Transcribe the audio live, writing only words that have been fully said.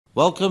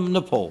Welcome,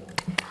 Nepal.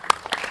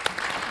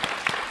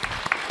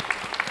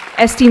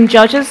 Esteemed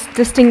judges,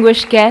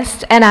 distinguished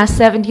guests, and our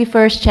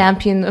 71st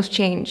champion of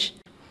change.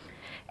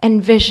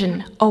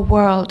 Envision a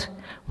world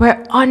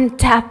where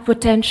untapped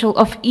potential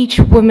of each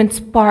woman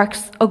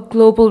sparks a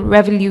global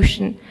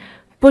revolution,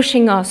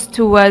 pushing us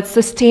towards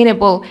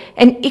sustainable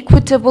and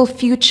equitable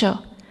future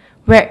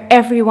where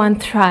everyone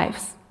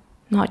thrives,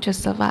 not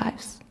just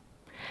survives.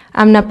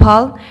 I'm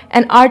Nepal,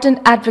 an ardent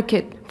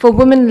advocate for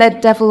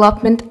women-led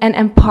development and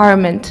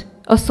empowerment,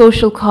 a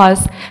social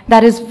cause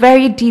that is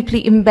very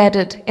deeply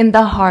embedded in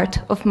the heart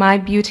of my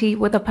beauty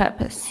with a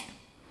purpose.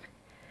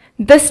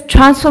 This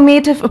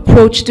transformative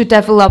approach to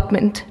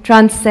development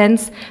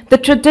transcends the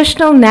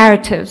traditional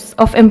narratives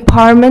of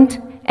empowerment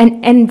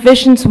and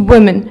envisions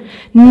women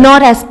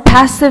not as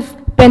passive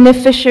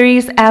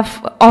beneficiaries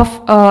but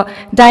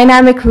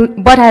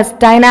as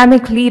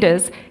dynamic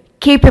leaders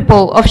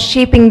capable of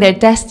shaping their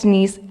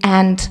destinies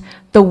and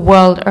the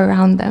world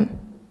around them.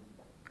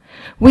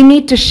 We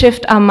need to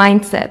shift our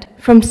mindset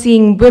from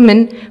seeing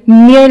women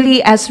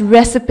merely as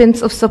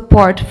recipients of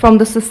support from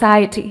the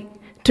society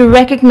to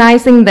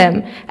recognizing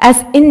them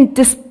as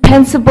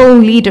indispensable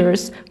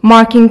leaders,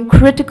 marking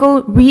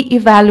critical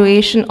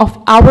re-evaluation of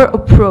our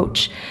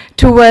approach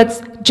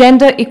towards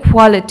gender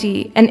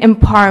equality and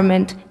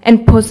empowerment,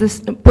 and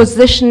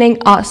positioning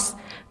us,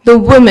 the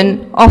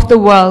women of the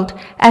world,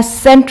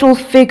 as central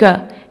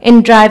figure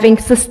in driving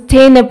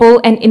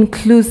sustainable and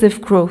inclusive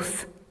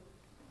growth.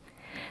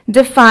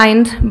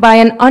 Defined by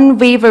an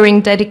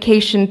unwavering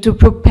dedication to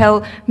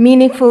propel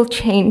meaningful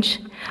change,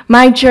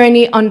 my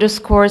journey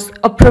underscores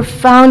a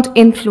profound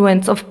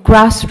influence of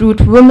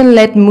grassroots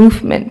women-led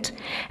movement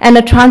and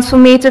a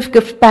transformative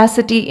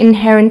capacity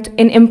inherent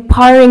in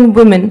empowering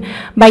women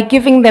by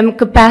giving them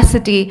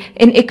capacity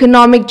in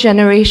economic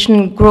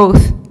generation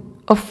growth,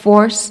 a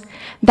force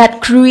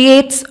that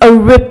creates a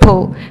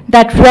ripple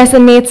that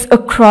resonates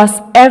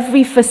across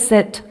every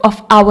facet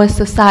of our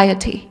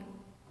society.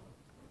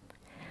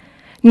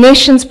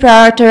 Nations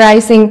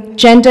prioritizing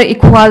gender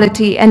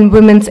equality and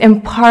women's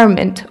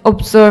empowerment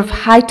observe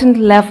heightened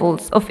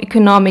levels of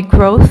economic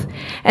growth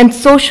and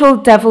social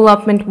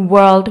development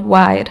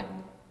worldwide.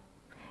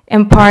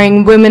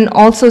 Empowering women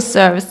also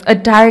serves a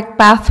direct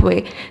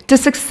pathway to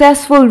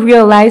successful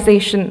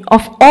realization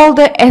of all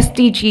the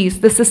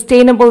SDGs, the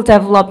Sustainable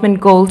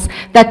Development Goals,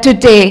 that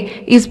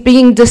today is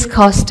being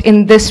discussed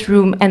in this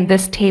room and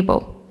this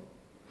table.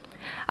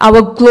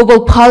 Our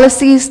global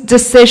policies,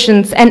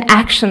 decisions, and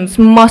actions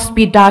must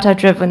be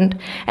data-driven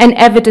and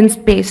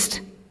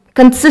evidence-based,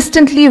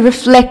 consistently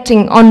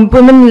reflecting on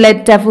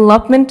women-led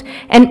development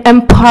and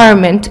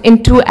empowerment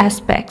in two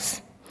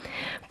aspects: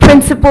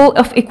 principle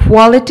of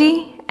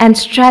equality and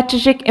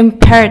strategic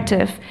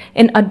imperative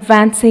in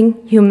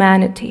advancing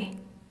humanity.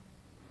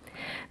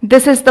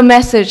 This is the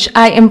message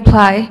I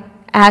imply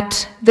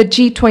at the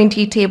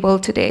G20 table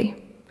today.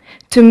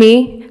 To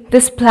me,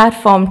 this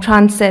platform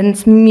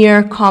transcends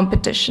mere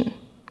competition.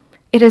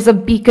 It is a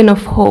beacon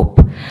of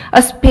hope,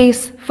 a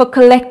space for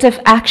collective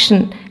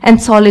action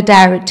and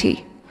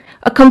solidarity,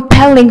 a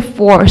compelling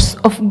force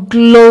of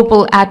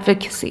global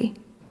advocacy.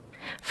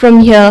 From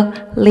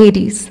here,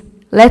 ladies,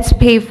 let's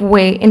pave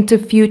way into a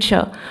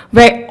future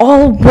where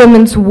all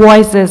women's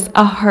voices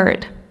are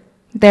heard,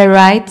 their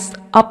rights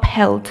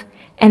upheld,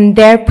 and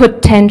their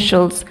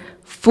potentials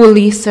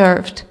fully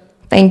served.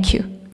 Thank you.